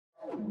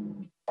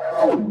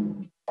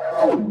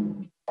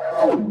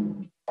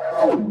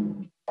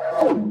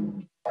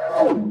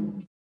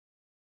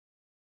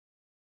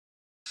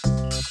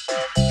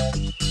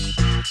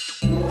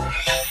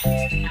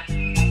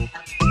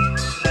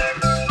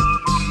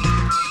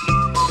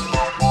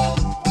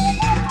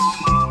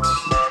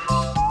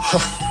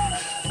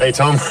Hey,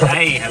 Tom.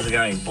 Hey, how's it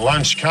going?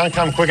 Lunch can't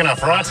come quick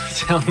enough, right?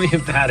 Tell me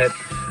about it.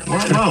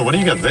 Whoa, what do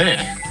you got there?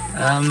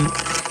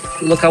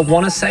 Look, I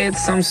want to say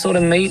it's some sort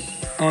of meat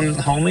on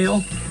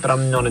wholemeal, but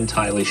I'm not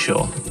entirely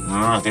sure.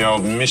 Oh, the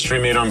old mystery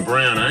meat on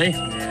brown, eh?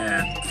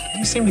 Yeah.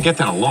 You seem to get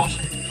that a lot.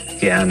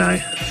 Yeah, I know.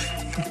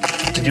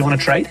 Did you want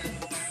to trade?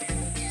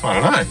 I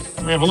don't know.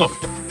 Let me have a look.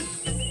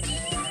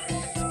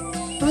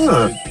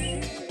 Oh.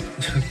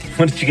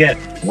 What did you get?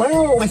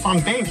 Well, if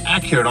I'm being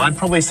accurate, I'd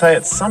probably say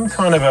it's some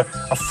kind of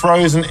a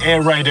frozen,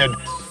 aerated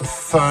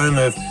foam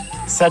of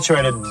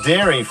saturated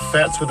dairy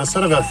fats with a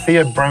sort of a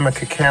theobroma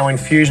cacao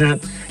infusion.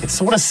 It's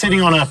sort of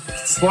sitting on a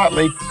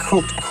slightly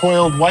cooked,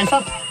 coiled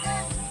wafer.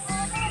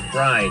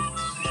 Right.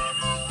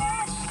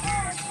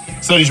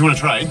 So, did you want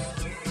to trade?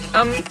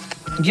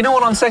 You know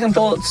what, on second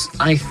thoughts,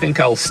 I think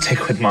I'll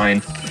stick with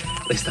mine.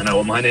 At least I know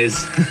what mine is.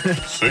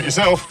 Suit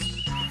yourself.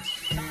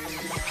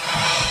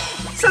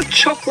 It's a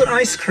chocolate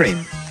ice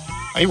cream.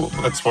 Hey, well,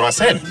 that's what I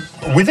said.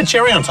 With a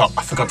cherry on top.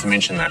 I forgot to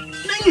mention that.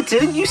 No, you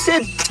didn't. You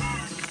said...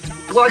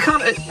 Well, I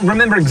can't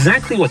remember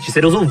exactly what you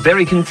said. It was all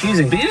very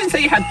confusing. But you didn't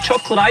say you had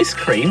chocolate ice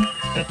cream.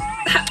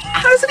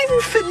 How does it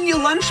even fit in your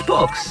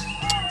lunchbox?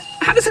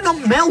 How does it not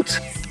melt?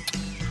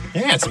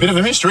 Yeah, it's a bit of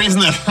a mystery,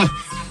 isn't it?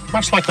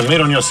 Much like the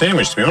meat on your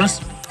sandwich, to be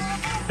honest.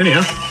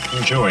 Anyhow,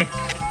 enjoy.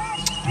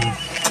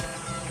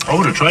 I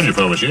would have traded if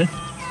I was you.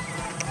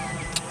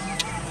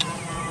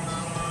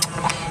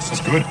 This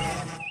is good.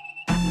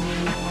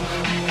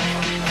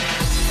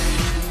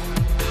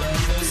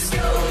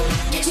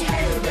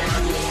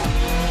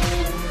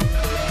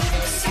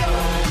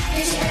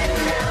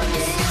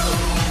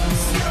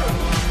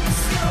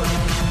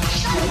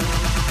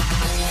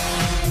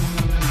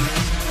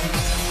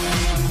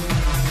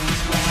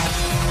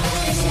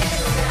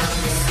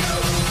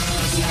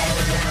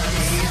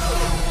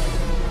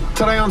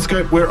 Today on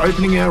Scope, we're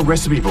opening our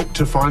recipe book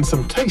to find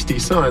some tasty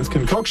science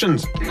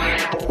concoctions.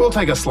 We'll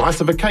take a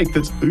slice of a cake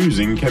that's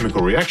oozing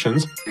chemical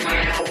reactions,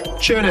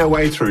 churn our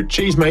way through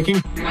cheese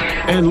making,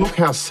 and look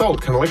how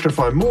salt can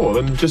electrify more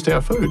than just our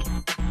food.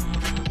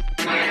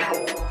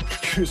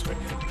 Excuse me.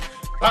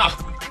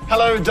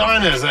 Hello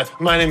diners.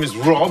 My name is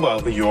Rob.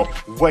 I'll be your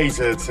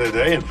waiter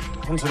today. And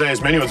on today's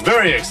menu, it's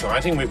very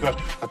exciting. We've got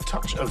a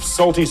touch of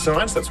salty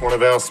science. That's one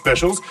of our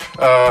specials.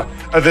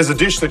 There's a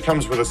dish that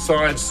comes with a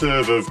side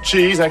serve of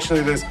cheese.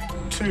 Actually, there's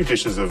 2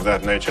 dishes of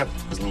that nature.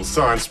 There's a little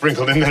science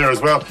sprinkled in there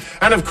as well.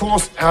 And of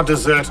course, our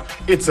dessert.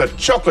 It's a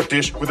chocolate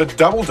dish with a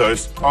double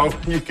dose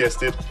of, you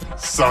guessed it,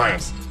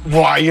 science.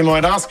 Why, you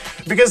might ask?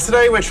 Because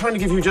today we're trying to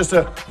give you just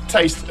a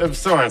taste of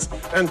science.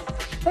 And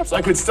perhaps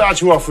I could start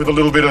you off with a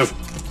little bit of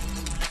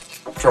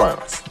dry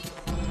ice.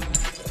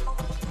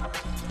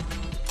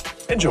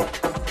 Enjoy.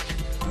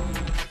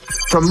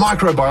 From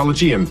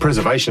microbiology and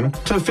preservation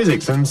to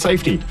physics and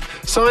safety,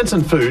 science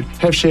and food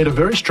have shared a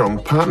very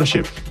strong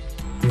partnership.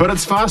 But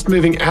it's fast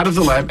moving out of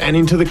the lab and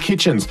into the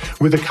kitchens,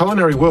 with the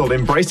culinary world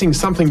embracing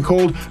something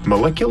called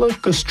molecular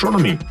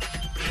gastronomy.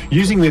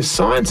 Using this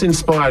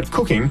science-inspired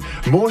cooking,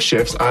 more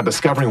chefs are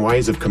discovering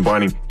ways of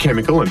combining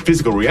chemical and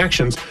physical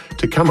reactions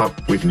to come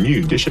up with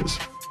new dishes.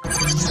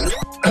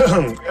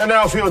 And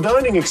now for your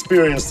dining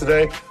experience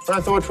today,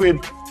 I thought we'd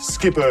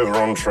skip over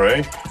entree,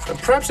 and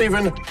perhaps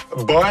even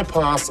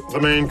bypass the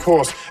main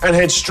course and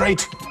head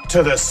straight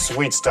to the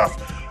sweet stuff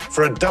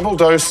for a double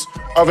dose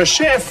of a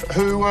chef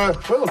who,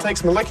 well,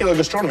 takes molecular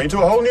gastronomy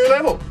to a whole new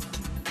level.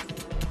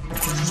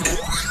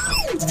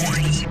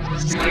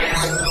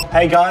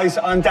 Hey guys,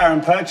 I'm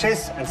Darren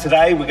Purchese, and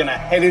today we're going to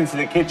head into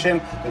the kitchen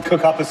and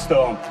cook up a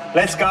storm.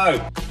 Let's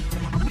go!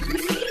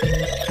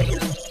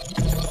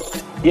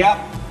 Yep,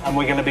 and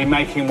we're going to be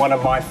making one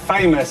of my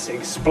famous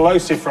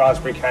explosive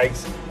raspberry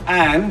cakes,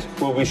 and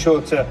we'll be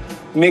sure to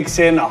mix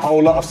in a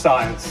whole lot of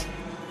science.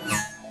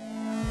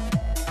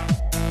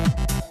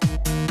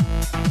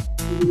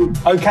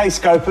 Okay,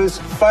 Scopers,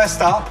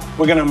 first up,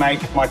 we're going to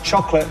make my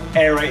chocolate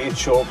aerated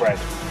shortbread.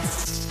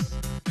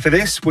 For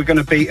this, we're going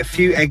to beat a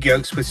few egg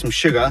yolks with some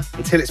sugar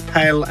until it's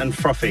pale and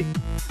frothy.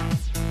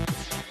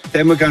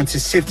 Then we're going to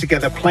sieve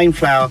together plain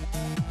flour,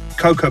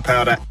 cocoa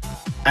powder,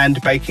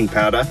 and baking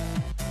powder.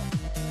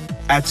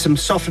 Add some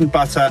softened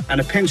butter and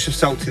a pinch of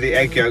salt to the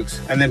egg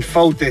yolks, and then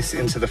fold this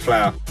into the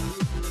flour.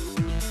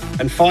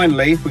 And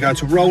finally, we're going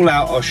to roll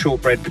out our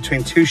shortbread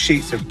between 2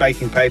 sheets of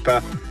baking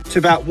paper to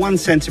about 1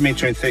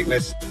 centimetre in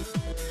thickness.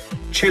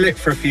 Chill it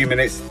for a few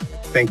minutes,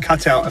 then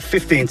cut out a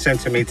 15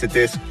 centimetre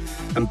disc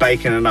and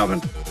bake in an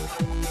oven.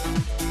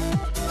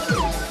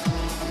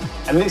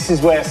 And this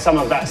is where some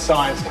of that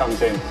science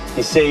comes in.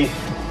 You see,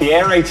 the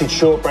aerated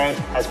shortbread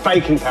has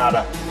baking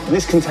powder, and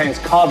this contains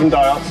carbon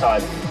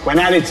dioxide. When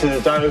added to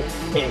the dough,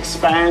 it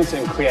expands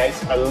and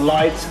creates a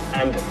light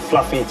and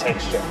fluffy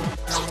texture.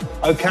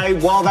 Okay,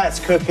 while that's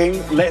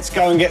cooking, let's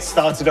go and get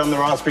started on the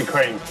raspberry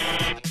cream.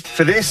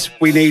 For this,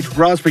 we need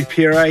raspberry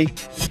puree,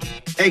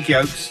 egg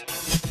yolks,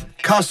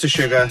 caster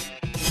sugar,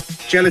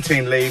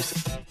 gelatine leaves,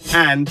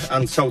 and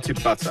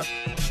unsalted butter.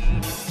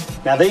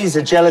 Now these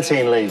are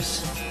gelatine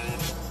leaves.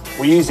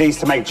 We use these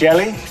to make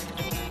jelly.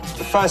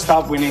 But first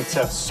up, we need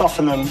to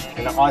soften them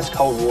in ice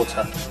cold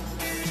water.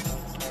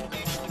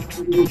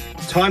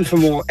 Time for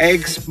more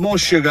eggs, more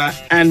sugar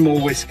and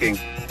more whisking.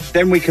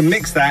 Then we can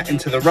mix that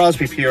into the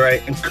raspberry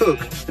puree and cook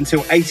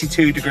until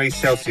 82 degrees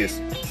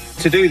Celsius.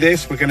 To do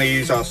this, we're going to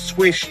use our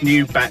Swish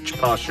new batch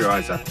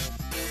pasteurizer.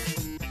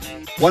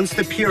 Once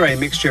the puree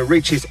mixture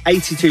reaches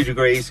 82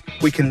 degrees,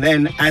 we can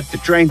then add the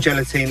drained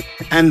gelatin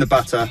and the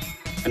butter,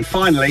 and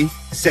finally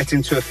set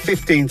into a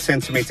 15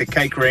 centimetre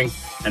cake ring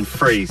and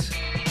freeze.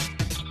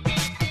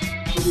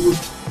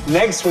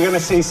 Next, we're going to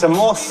see some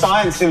more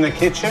science in the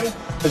kitchen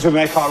as we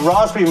make our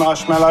raspberry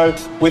marshmallow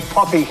with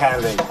popping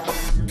candy.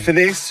 For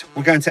this,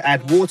 we're going to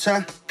add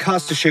water,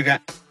 caster sugar,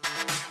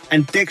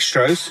 and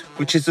dextrose,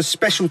 which is a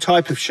special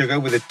type of sugar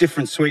with a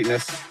different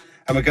sweetness,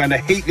 and we're going to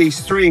heat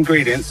these three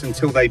ingredients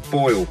until they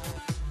boil.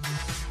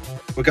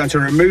 We're going to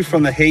remove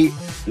from the heat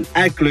and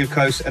add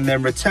glucose and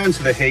then return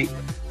to the heat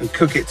and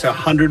cook it to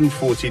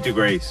 140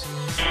 degrees.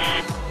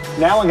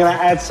 Now we're going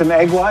to add some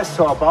egg whites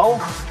to our bowl.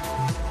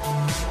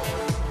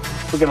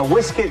 We're going to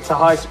whisk it to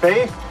high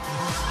speed.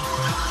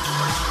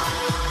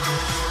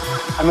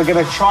 And we're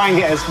going to try and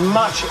get as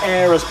much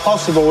air as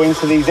possible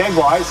into these egg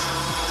whites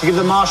to give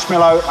the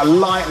marshmallow a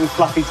light and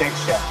fluffy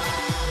texture.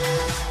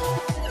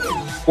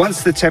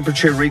 Once the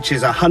temperature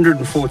reaches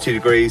 140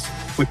 degrees,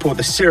 we pour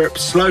the syrup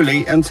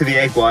slowly into the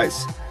egg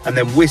whites and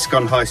then whisk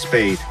on high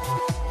speed.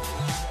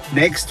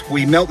 Next,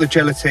 we melt the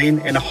gelatin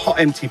in a hot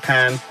empty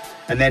pan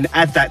and then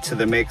add that to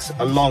the mix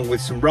along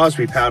with some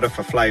raspberry powder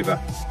for flavour.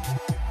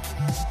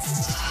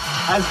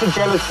 As the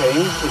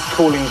gelatin is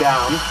cooling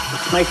down,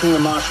 it's making the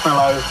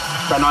marshmallow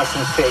go nice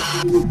and thick.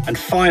 And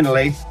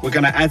finally, we're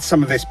going to add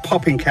some of this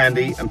popping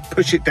candy and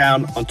push it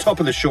down on top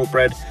of the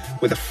shortbread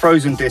with a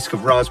frozen disc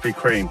of raspberry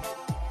cream.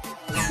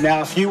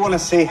 Now, if you want to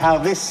see how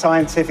this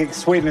scientific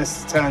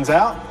sweetness turns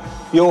out,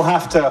 you'll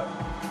have to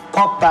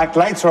pop back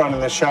later on in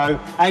the show,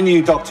 and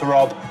you, Dr.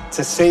 Rob,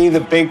 to see the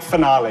big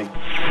finale.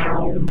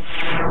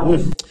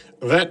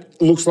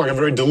 That looks like a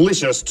very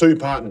delicious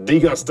two-part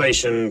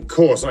degustation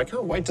course. I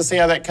can't wait to see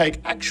how that cake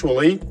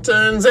actually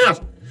turns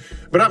out.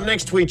 But up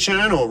next, we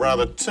churn, or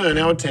rather turn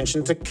our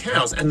attention to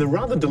cows and the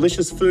rather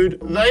delicious food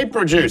they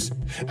produce.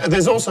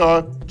 There's also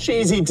a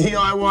cheesy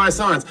DIY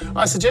science.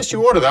 I suggest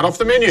you order that off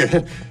the menu.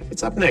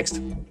 It's up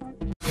next.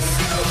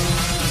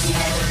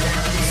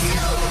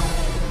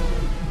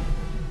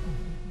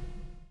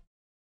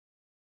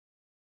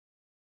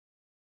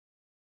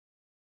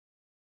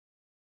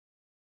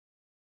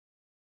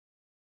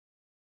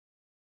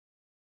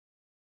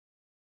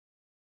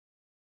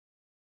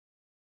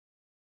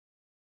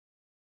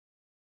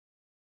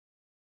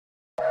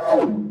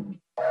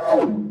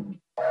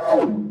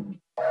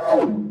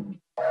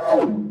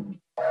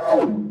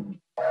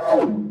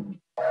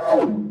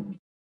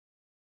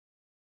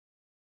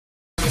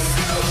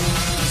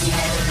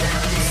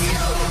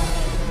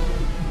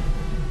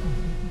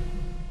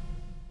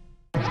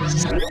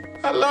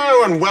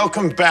 Hello and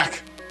welcome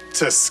back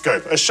to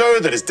Scope, a show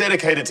that is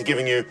dedicated to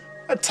giving you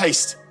a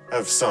taste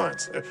of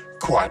science.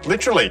 Quite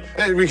literally,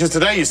 because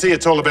today you see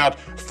it's all about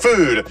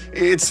food,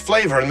 its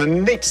flavour and the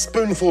neat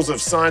spoonfuls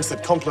of science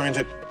that complement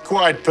it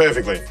quite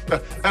perfectly.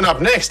 And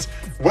up next,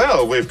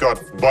 well, we've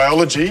got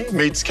biology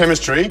meets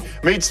chemistry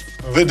meets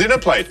the dinner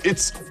plate.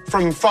 It's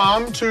from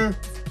farm to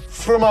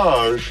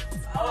fromage.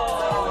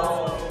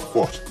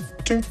 What?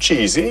 Too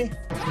cheesy?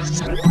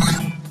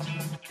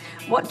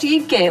 What do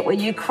you get when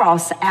you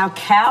cross our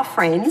cow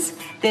friends,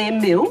 their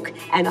milk,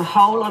 and a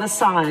whole lot of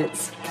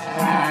science?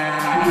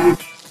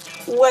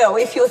 Well,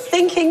 if you're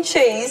thinking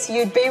cheese,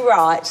 you'd be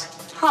right.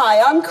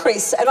 Hi, I'm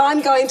Chris, and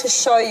I'm going to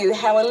show you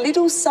how a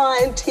little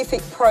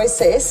scientific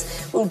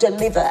process will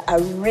deliver a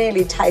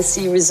really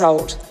tasty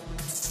result.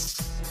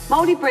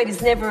 Mouldy bread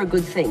is never a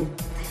good thing.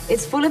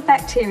 It's full of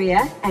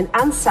bacteria and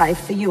unsafe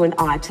for you and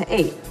I to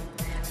eat.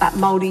 But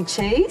mouldy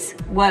cheese?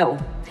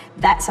 Well,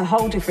 that's a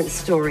whole different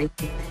story.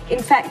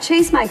 In fact,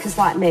 cheesemakers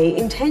like me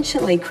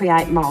intentionally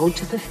create mould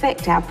to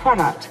perfect our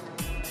product.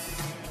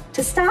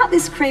 To start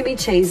this creamy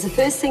cheese, the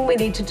first thing we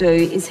need to do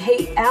is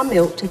heat our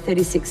milk to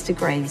 36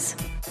 degrees.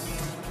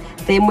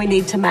 Then we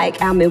need to make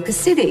our milk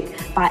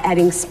acidic by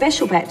adding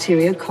special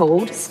bacteria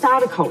called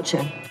starter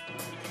culture.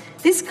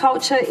 This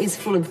culture is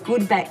full of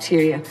good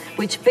bacteria,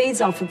 which feeds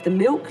off of the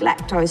milk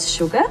lactose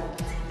sugar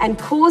and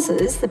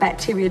causes the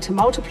bacteria to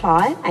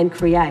multiply and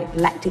create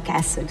lactic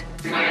acid.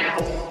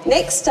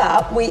 Next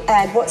up, we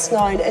add what's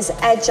known as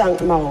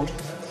adjunct mould,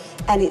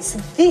 and it's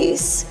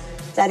this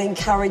that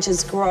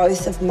encourages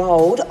growth of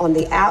mould on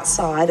the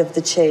outside of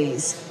the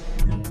cheese.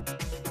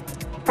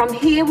 From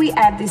here, we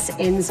add this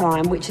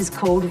enzyme, which is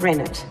called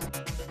rennet.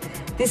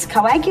 This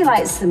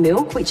coagulates the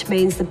milk, which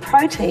means the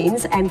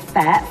proteins and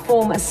fat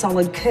form a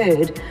solid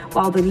curd,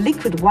 while the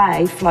liquid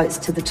whey floats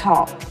to the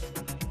top.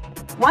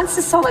 Once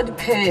the solid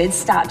curds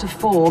start to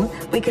form,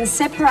 we can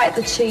separate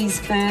the cheese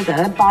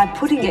further by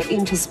putting it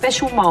into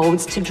special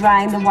moulds to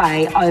drain the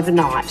whey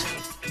overnight.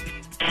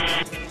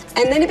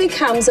 And then it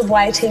becomes a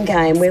waiting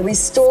game where we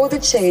store the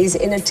cheese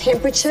in a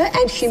temperature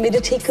and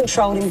humidity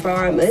controlled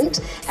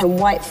environment and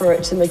wait for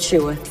it to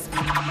mature.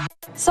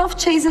 Soft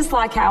cheeses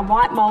like our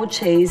white mould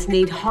cheese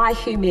need high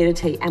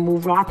humidity and will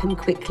ripen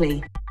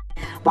quickly,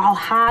 while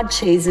hard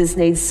cheeses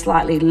need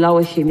slightly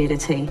lower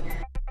humidity.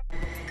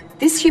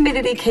 This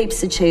humidity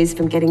keeps the cheese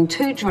from getting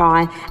too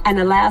dry and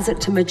allows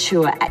it to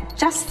mature at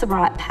just the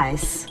right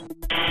pace.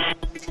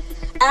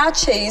 Our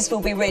cheese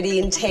will be ready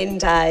in 10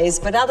 days,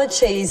 but other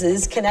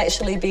cheeses can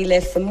actually be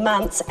left for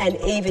months and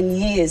even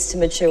years to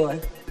mature.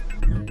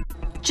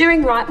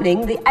 During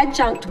ripening, the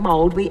adjunct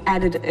mould we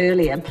added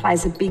earlier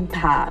plays a big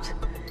part.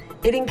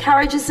 It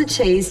encourages the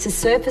cheese to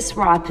surface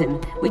ripen,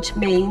 which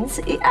means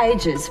it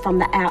ages from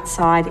the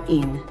outside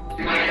in.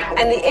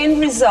 And the end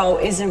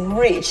result is a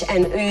rich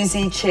and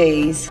oozy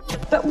cheese.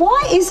 But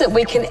why is it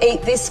we can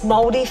eat this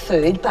mouldy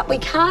food, but we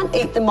can't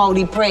eat the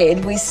mouldy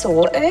bread we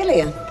saw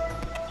earlier?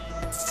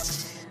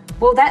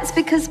 Well, that's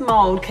because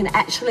mould can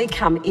actually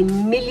come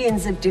in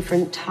millions of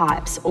different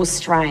types or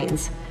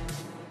strains.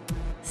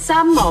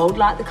 Some mould,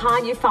 like the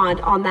kind you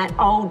find on that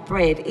old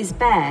bread, is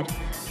bad,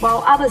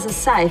 while others are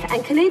safe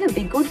and can even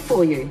be good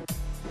for you.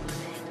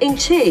 In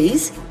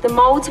cheese, the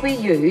moulds we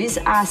use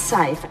are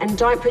safe and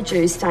don't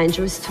produce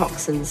dangerous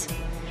toxins.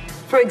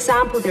 For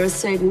example, there are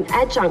certain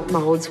adjunct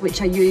moulds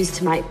which are used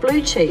to make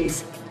blue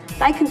cheese.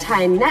 They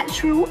contain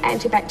natural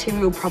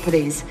antibacterial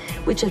properties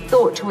which are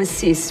thought to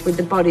assist with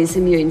the body's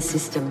immune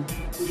system.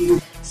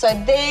 So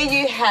there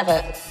you have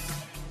it,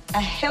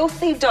 a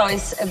healthy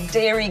dose of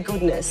dairy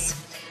goodness.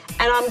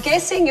 And I'm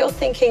guessing you're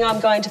thinking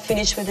I'm going to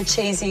finish with a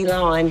cheesy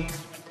line.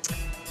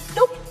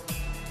 Nope.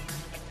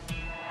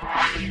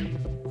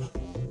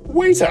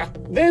 Waiter,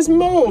 there's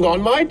mould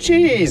on my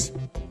cheese.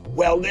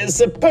 Well, there's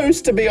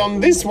supposed to be on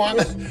this one.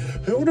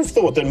 Who would have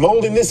thought that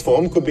mould in this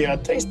form could be our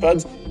taste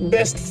buds'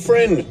 best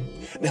friend?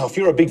 Now, if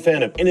you're a big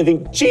fan of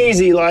anything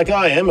cheesy like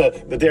I am,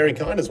 the dairy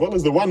kind as well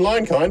as the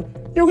one-line kind,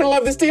 you're going to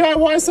love this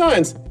DIY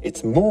science.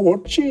 It's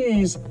more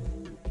cheese.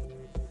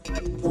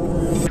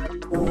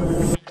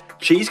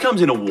 Cheese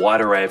comes in a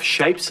wide array of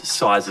shapes,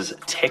 sizes,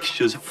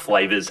 textures,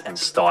 flavours and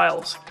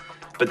styles.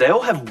 But they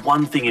all have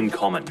one thing in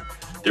common.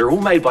 They're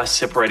all made by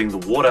separating the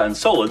water and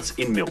solids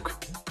in milk.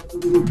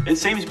 It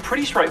seems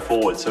pretty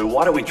straightforward, so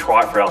why don't we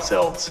try it for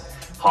ourselves?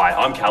 Hi,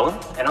 I'm Callum.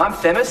 And I'm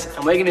Themis,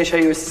 and we're going to show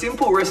you a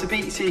simple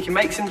recipe so you can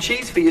make some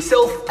cheese for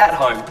yourself at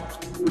home.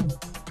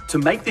 To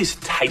make this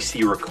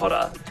tasty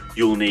ricotta,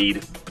 you'll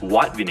need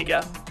white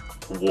vinegar,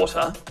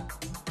 water,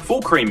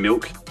 full cream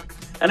milk,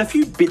 and a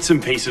few bits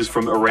and pieces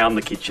from around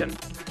the kitchen.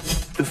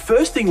 The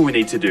first thing we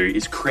need to do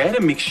is create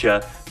a mixture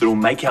that will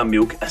make our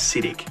milk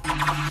acidic.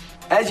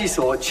 As you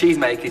saw,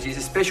 cheesemakers use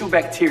a special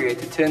bacteria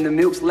to turn the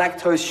milk's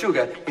lactose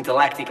sugar into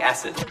lactic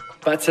acid.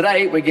 But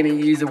today, we're going to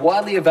use a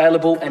widely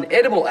available and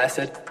edible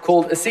acid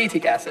called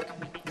acetic acid,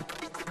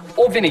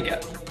 or vinegar.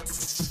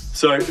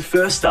 So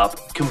first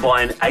up,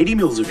 combine 80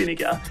 ml of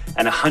vinegar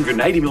and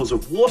 180 ml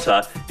of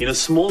water in a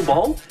small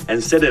bowl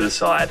and set it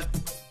aside.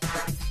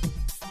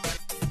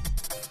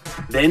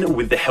 Then,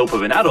 with the help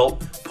of an adult,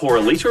 pour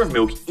a litre of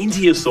milk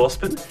into your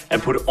saucepan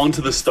and put it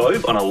onto the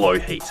stove on a low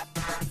heat.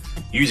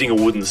 Using a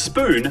wooden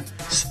spoon,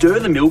 stir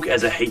the milk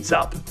as it heats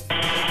up.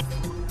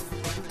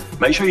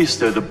 Make sure you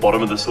stir the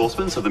bottom of the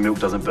saucepan so the milk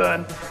doesn't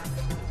burn.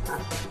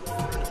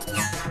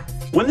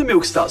 When the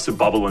milk starts to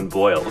bubble and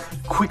boil,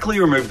 quickly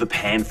remove the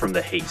pan from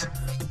the heat.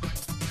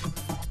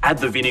 Add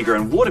the vinegar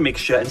and water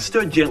mixture and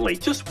stir gently,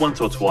 just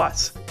once or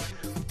twice.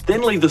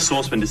 Then leave the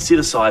saucepan to sit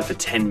aside for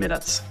 10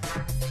 minutes.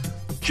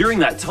 During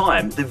that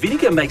time, the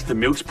vinegar makes the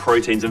milk's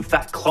proteins and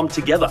fat clump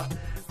together.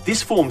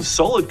 This forms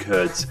solid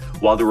curds,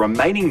 while the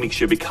remaining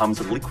mixture becomes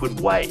a liquid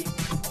whey.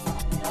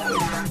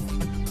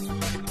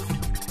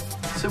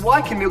 So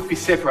why can milk be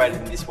separated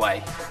in this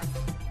way?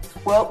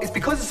 Well, it's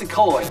because it's a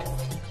colloid.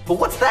 But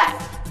what's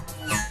that?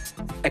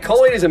 A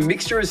colloid is a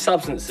mixture of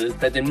substances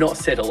that do not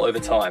settle over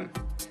time.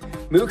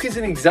 Milk is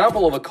an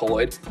example of a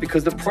colloid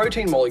because the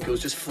protein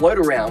molecules just float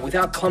around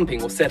without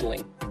clumping or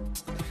settling.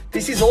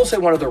 This is also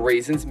one of the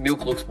reasons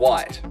milk looks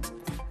white.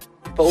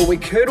 But when we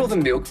curdle the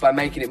milk by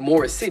making it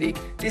more acidic,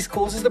 this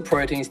causes the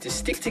proteins to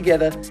stick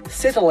together,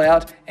 settle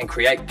out, and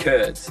create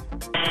curds.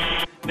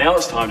 Now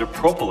it's time to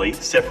properly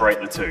separate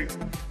the two.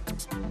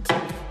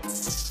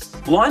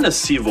 Line a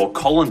sieve or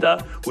colander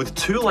with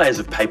 2 layers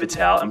of paper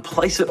towel and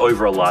place it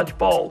over a large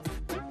bowl.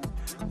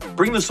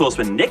 Bring the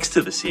saucepan next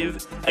to the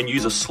sieve and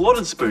use a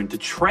slotted spoon to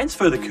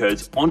transfer the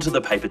curds onto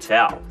the paper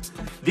towel.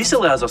 This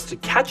allows us to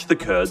catch the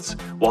curds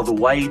while the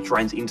whey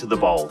drains into the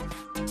bowl.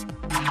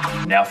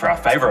 Now for our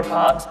favourite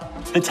part,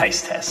 the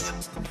taste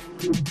test.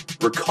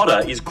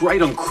 Ricotta is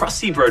great on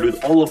crusty bread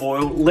with olive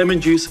oil, lemon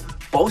juice,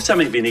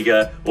 balsamic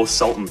vinegar, or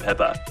salt and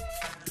pepper.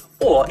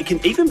 Or it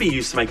can even be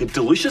used to make a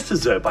delicious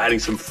dessert by adding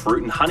some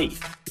fruit and honey.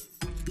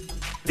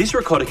 This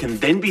ricotta can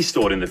then be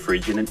stored in the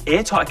fridge in an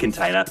airtight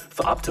container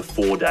for up to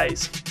 4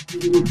 days.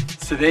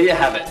 So there you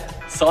have it.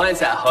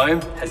 Science at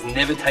home has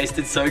never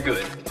tasted so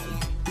good.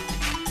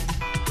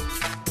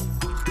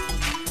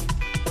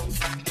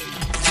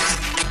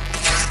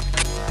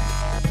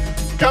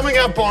 Coming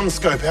up on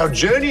Scope, our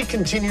journey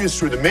continues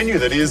through the menu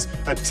that is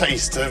A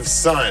Taste of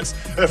Science.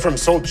 From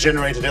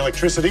salt-generated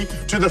electricity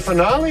to the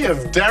finale of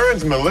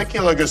Darren's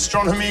molecular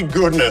gastronomy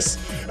goodness.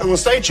 Well,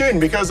 stay tuned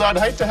because I'd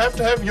hate to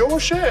have your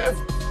share.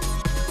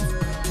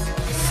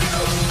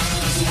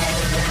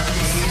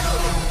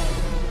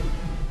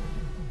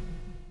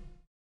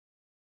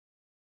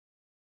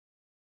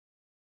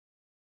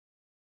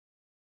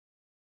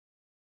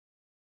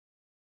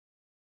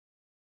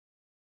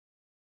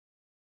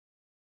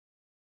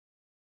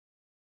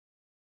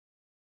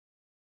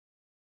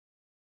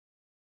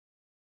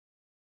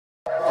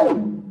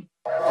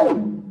 Hello,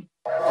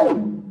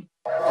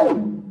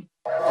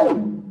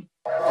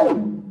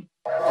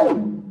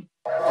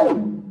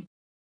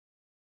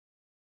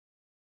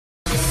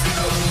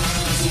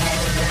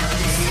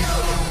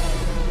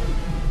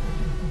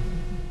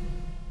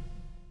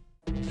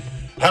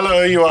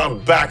 you are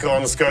back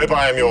on Scope.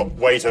 I am your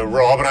waiter,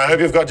 Rob, and I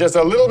hope you've got just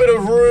a little bit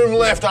of room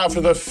left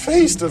after the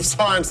feast of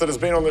science that has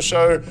been on the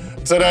show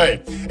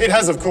today. It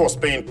has, of course,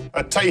 been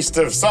a taste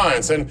of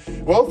science, and,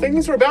 well,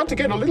 things are about to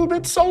get a little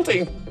bit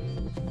salty.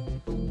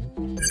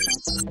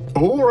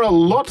 Or a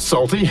lot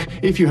salty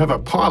if you have a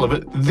pile of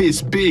it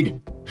this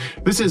big.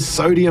 This is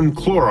sodium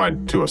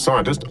chloride to a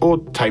scientist, or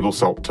table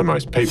salt to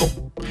most people.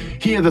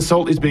 Here, the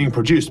salt is being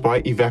produced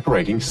by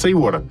evaporating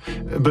seawater,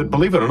 but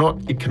believe it or not,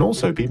 it can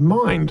also be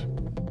mined.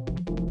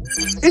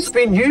 It's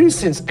been used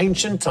since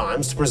ancient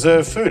times to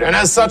preserve food, and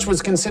as such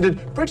was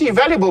considered pretty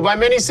valuable by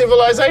many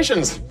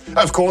civilizations.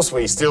 Of course,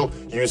 we still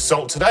use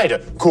salt today to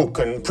cook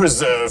and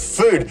preserve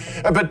food,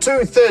 but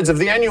 2/3 of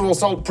the annual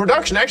salt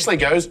production actually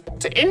goes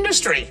to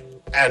industry.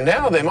 And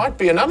now there might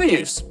be another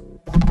use.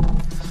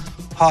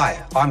 Hi,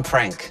 I'm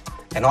Frank,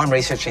 and I'm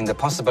researching the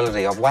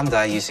possibility of one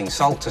day using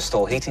salt to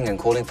store heating and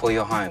cooling for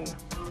your home.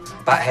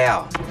 But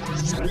how?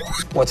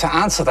 Well, to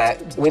answer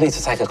that, we need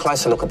to take a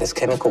closer look at this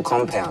chemical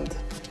compound.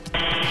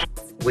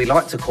 We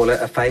like to call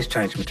it a phase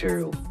change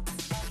material.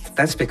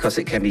 That's because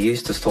it can be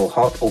used to store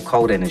hot or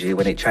cold energy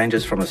when it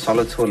changes from a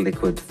solid to a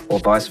liquid, or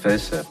vice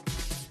versa.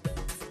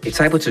 It's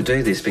able to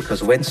do this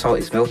because when salt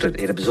is melted,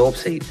 it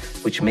absorbs heat,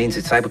 which means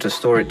it's able to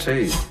store it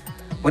too.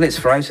 When it's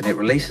frozen, it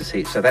releases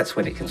heat, so that's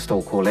when it can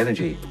store cool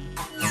energy.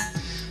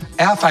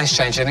 Our phase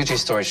change energy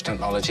storage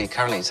technology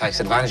currently takes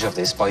advantage of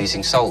this by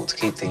using salt to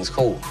keep things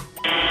cool.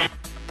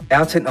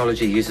 Our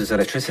technology uses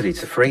electricity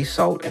to freeze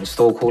salt and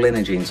store cool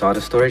energy inside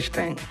a storage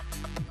tank.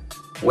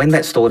 When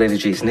that stored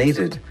energy is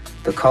needed,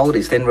 the cold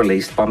is then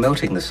released by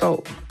melting the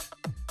salt.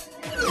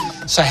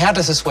 So how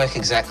does this work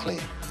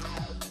exactly?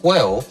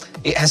 Well,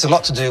 it has a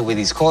lot to do with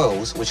these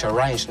coils, which are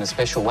arranged in a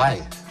special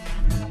way.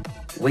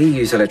 We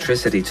use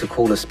electricity to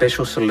cool a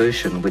special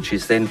solution, which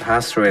is then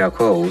passed through our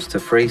coils to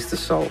freeze the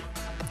salt.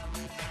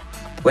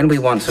 When we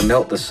want to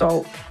melt the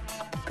salt,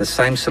 the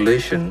same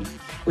solution,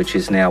 which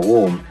is now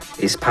warm,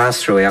 is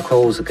passed through our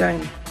coils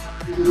again.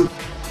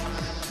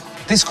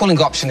 This cooling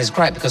option is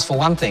great because, for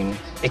one thing,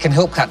 it can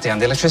help cut down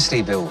the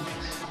electricity bill.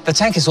 The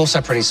tank is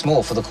also pretty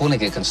small for the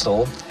cooling it can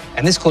store,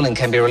 and this cooling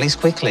can be released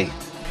quickly.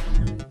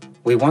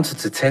 We wanted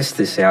to test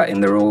this out in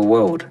the real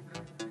world,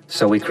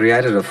 so we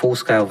created a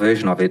full-scale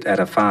version of it at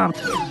a farm.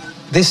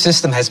 This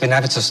system has been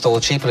able to store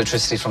cheap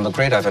electricity from the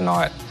grid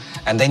overnight,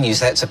 and then use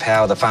that to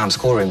power the farm's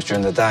cool rooms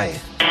during the day.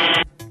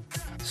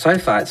 So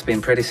far, it's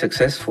been pretty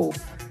successful,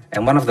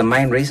 and one of the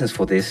main reasons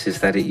for this is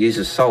that it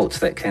uses salts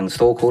that can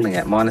store cooling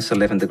at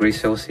 -11 degrees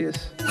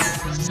Celsius.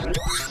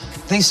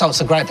 These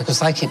salts are great because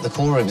they keep the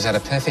cool rooms at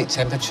a perfect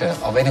temperature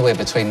of anywhere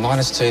between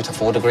 -2 to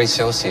 4 degrees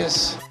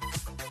Celsius.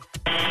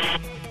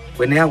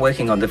 We're now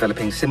working on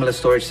developing similar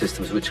storage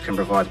systems which can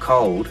provide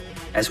cold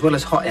as well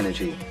as hot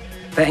energy.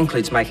 That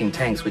includes making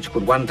tanks which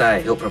could one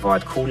day help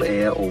provide cool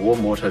air or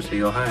warm water to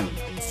your home.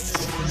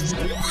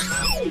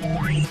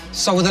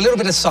 So with a little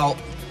bit of salt,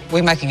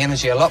 we're making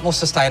energy a lot more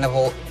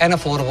sustainable and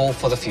affordable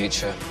for the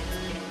future.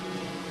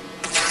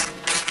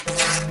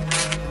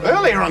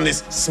 Earlier on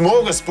this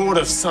smorgasbord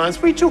of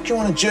science, we took you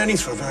on a journey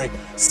through a very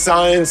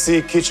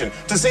sciencey kitchen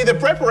to see the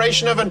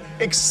preparation of an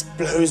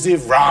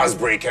explosive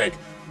raspberry cake.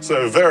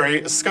 So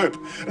very Scope.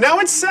 Now,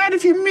 it's sad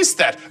if you missed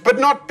that, but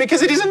not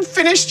because it isn't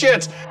finished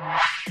yet.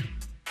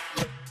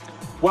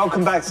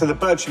 Welcome back to the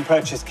Darren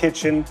Purchese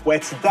kitchen, where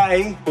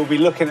today we'll be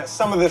looking at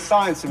some of the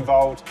science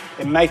involved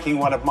in making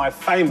one of my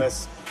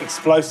famous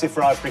explosive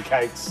raspberry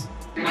cakes.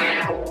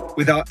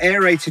 With our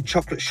aerated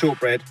chocolate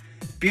shortbread,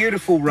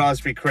 beautiful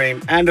raspberry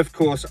cream, and of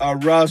course our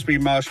raspberry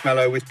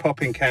marshmallow with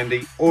popping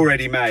candy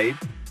already made,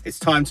 it's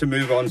time to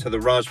move on to the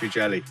raspberry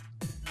jelly.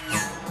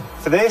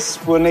 For this,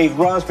 we'll need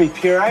raspberry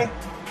puree,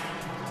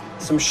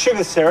 some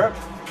sugar syrup,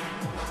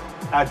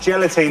 our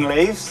gelatine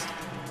leaves,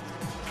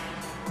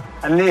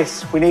 and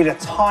this, we need a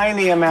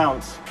tiny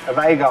amount of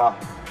agar,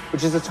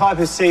 which is a type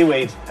of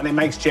seaweed, and it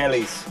makes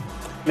jellies.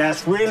 Now,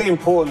 it's really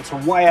important to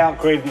weigh out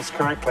ingredients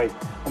correctly.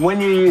 And when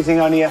you're using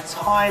only a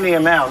tiny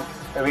amount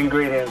of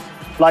ingredient,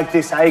 like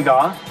this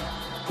agar,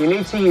 you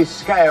need to use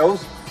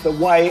scales that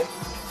weigh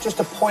just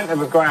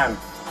 0.1 gram.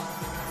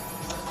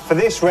 For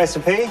this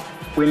recipe,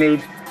 we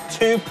need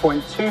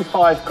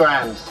 2.25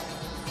 grams.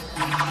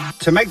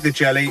 To make the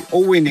jelly,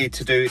 all we need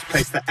to do is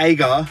place the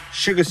agar,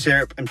 sugar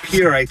syrup and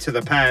puree to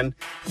the pan,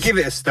 give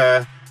it a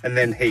stir and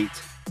then heat.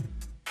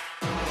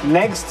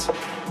 Next,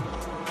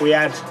 we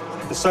add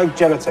the soaked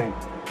gelatin.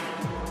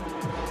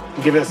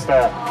 Give it a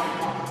stir.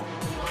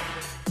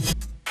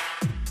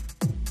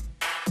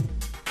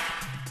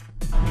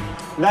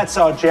 That's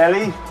our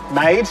jelly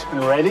made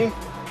and ready.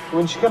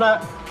 We're just gonna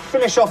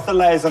finish off the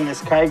layers on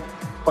this cake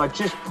by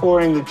just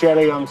pouring the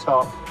jelly on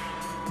top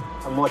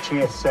and watching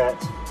it set.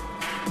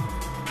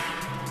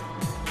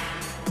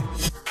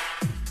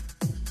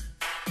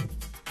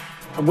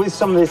 And with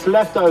some of this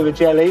leftover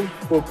jelly,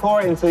 we'll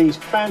pour it into these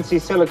fancy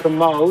silicone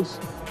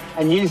molds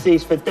and use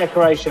these for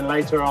decoration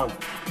later on.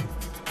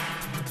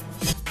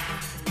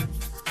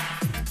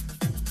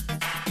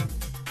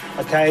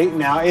 Okay,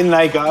 now in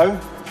they go.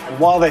 And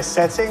while they're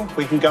setting,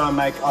 we can go and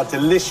make our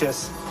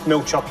delicious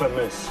milk chocolate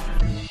mousse.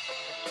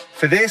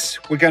 For this,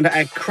 we're going to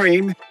add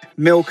cream,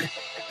 milk,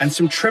 and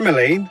some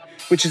trimoline,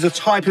 which is a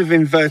type of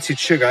inverted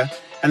sugar,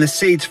 and the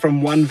seeds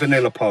from one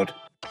vanilla pod.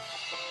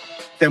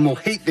 Then we'll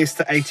heat this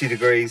to 80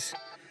 degrees.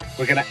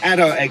 We're going to add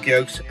our egg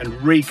yolks and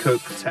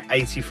recook to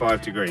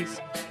 85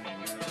 degrees.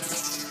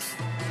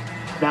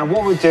 Now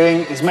what we're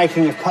doing is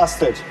making a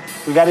custard.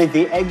 We've added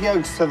the egg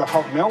yolks to the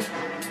hot milk,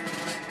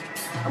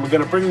 and we're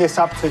going to bring this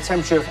up to a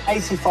temperature of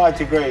 85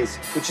 degrees,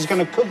 which is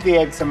going to cook the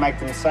eggs and make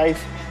them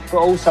safe, but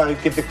also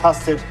give the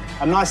custard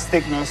a nice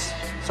thickness,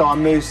 so our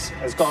mousse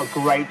has got a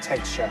great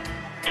texture.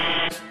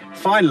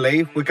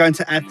 Finally, we're going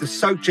to add the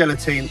soaked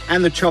gelatine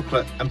and the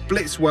chocolate and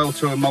blitz well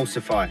to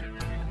emulsify.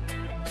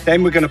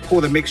 Then we're going to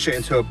pour the mixture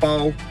into a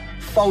bowl,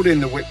 fold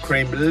in the whipped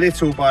cream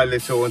little by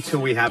little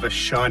until we have a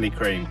shiny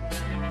cream.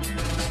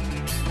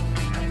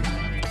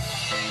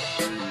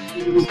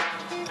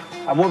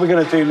 And what we're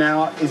going to do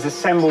now is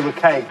assemble the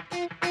cake.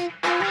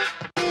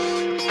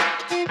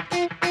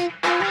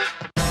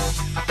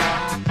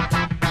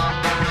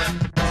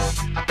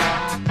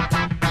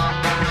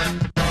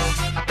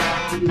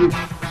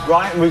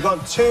 Right, and we've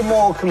got 2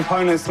 more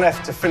components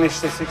left to finish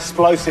this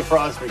explosive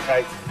raspberry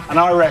cake, and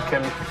I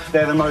reckon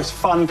they're the most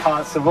fun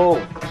parts of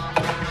all.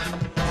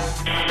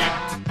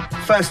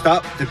 First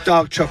up, the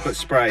dark chocolate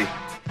spray.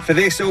 For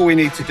this, all we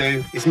need to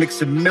do is mix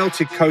some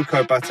melted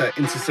cocoa butter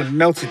into some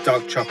melted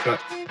dark chocolate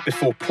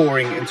before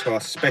pouring into our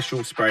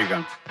special spray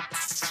gun.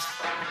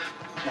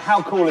 Now,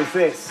 how cool is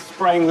this?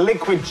 Spraying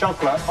liquid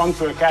chocolate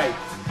onto a cake.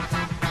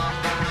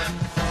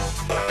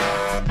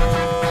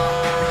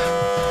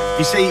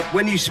 You see,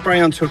 when you spray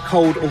onto a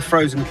cold or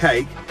frozen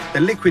cake, the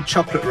liquid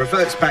chocolate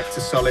reverts back to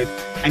solid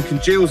and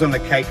congeals on the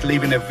cake,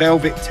 leaving a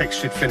velvet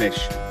textured finish.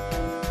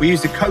 We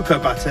use the cocoa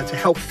butter to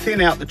help thin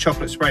out the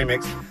chocolate spray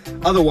mix,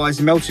 otherwise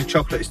melted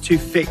chocolate is too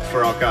thick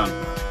for our gun.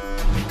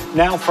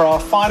 Now for our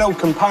final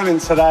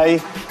component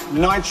today,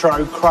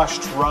 nitro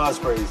crushed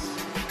raspberries.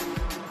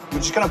 We're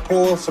just going to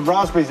pour some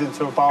raspberries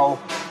into a bowl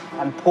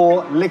and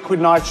pour liquid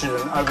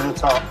nitrogen over the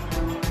top.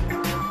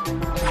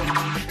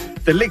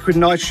 The liquid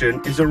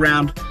nitrogen is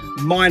around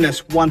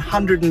minus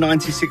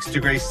 196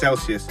 degrees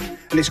Celsius,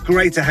 and it's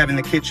great to have in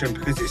the kitchen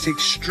because its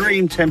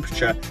extreme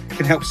temperature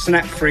can help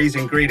snap freeze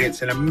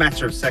ingredients in a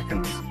matter of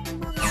seconds.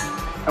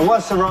 And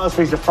once the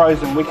raspberries are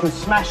frozen, we can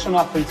smash them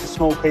up into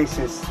small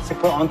pieces to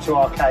put onto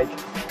our cake.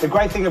 The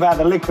great thing about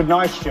the liquid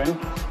nitrogen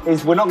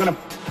is we're not going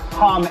to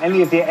harm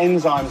any of the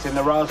enzymes in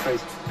the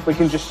raspberries. We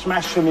can just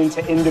smash them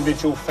into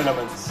individual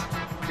filaments.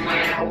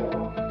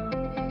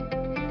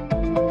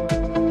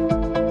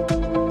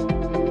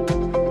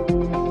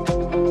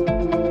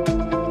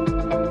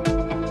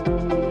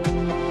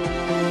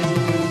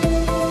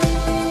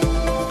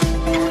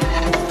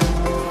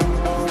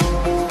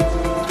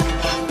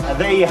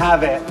 There you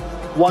have it,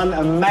 one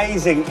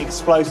amazing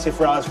explosive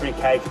raspberry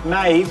cake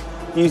made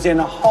using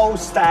a whole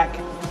stack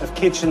of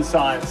kitchen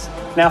science.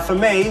 Now for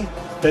me,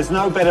 there's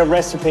no better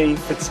recipe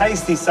for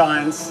tasty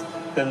science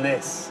than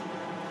this.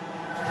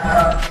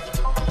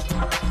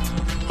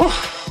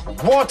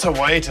 What a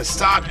way to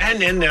start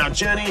and end our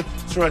journey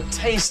through a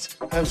taste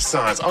of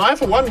science. I,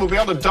 for one, will be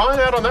able to dine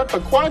out on that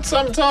for quite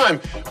some time.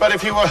 But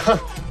if you were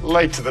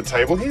late to the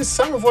table, here's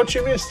some of what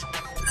you missed.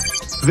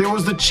 There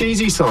was the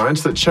cheesy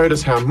science that showed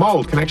us how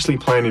mould can actually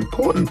play an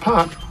important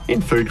part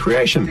in food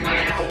creation.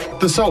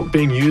 The salt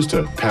being used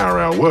to power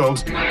our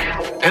worlds.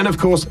 And of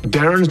course,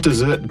 Darren's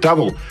dessert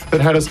double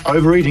that had us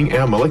overeating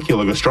our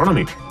molecular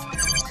gastronomy.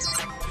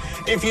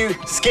 If you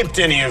skipped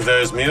any of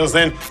those meals,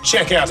 then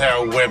check out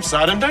our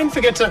website and don't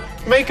forget to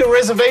make a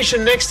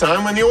reservation next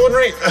time when the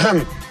ordinary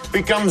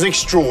becomes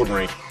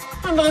extraordinary.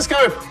 Under the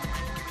scope.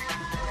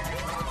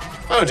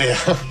 Oh dear.